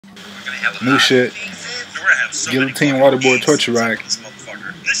New shit. Guillotine waterboard torture rack.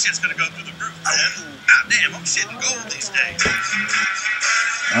 This shit's gonna go through the roof, man. Goddamn, I'm shitting gold these days.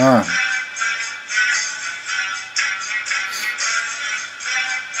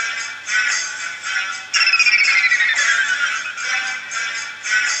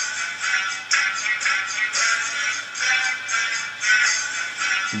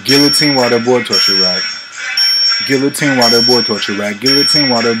 Guillotine waterboard torture rack. Guillotine waterboard torture rack. Guillotine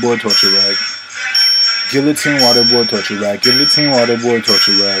waterboard torture rack. Guillotine waterboard torture rack. Guillotine waterboard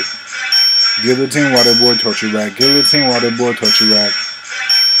torture rack. Guillotine waterboard torture rack. Guillotine waterboard torture rack.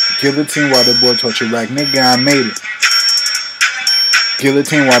 Guillotine waterboard torture rack. Nigga, I made it.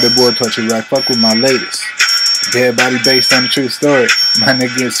 Guillotine waterboard torture rack. Fuck with my latest. Dead body based on the true story. My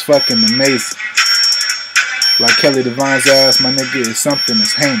nigga is fucking amazing. Like Kelly Devine's ass, my nigga is something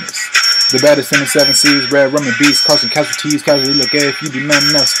that's heinous. The baddest in the 7 seas, red rum and beats, causing casualties, casually look at if you do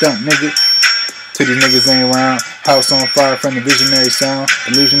nothing else, stunt, nigga. Till these niggas ain't around, house on fire from the visionary sound.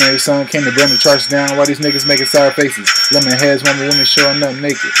 Illusionary sun came to burn the charts down, while these niggas making sour faces. Lemon heads, women showing up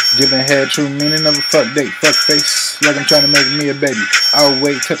naked. Giving head true meaning of a fuck date, fuck face, like I'm trying to make me a baby. I'll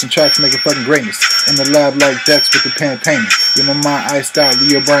wait, touching tracks, making fucking greatness. In the lab like Dex with the pen painting. Get my mind iced out,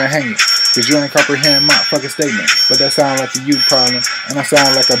 Leo Bryan hanging. Cause you ain't comprehend my fucking statement. But that sound like a you problem, and I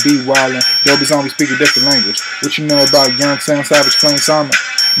sound like I be wildin'. Dobies only speak a different language. What you know about Young Sam Savage Flame Summer?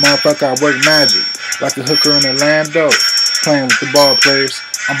 Motherfucker, I work magic. Like a hooker in Orlando. Playing with the ball players.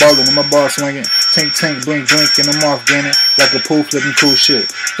 I'm ballin' and my ball swinging. Tink tink, blink blink, and I'm off gaining. Like a pool flipping cool shit.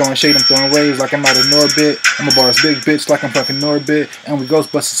 Throwing shade, I'm throwing waves like I'm out of Norbit. I'm a bar's big bitch like I'm fucking Norbit. And we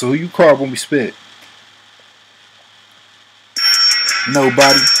Ghostbusters, so who you call when we spit?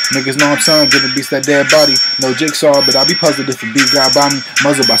 Nobody. Niggas know I'm son, giving beats that dead body. No jigsaw, but I'll be puzzled if a beat got by me.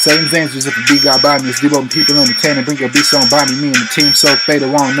 Muzzled by Satan's angels if a beat got by me. It's deep open people entertaining, bring your beats on by me. Me and the team so fatal,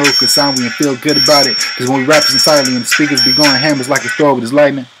 I don't know cause sound we and feel good about it. Cause when we rap it's silently and the speakers be going hammers like a Thor with his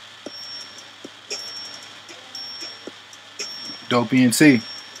lightning. Dope ENT,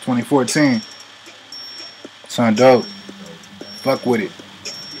 2014. SunDope. Fuck with it.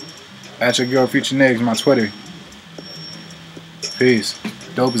 At your girl Future Niggas, my Twitter. Peace.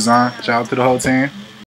 Dope is on. Shout out to the whole team.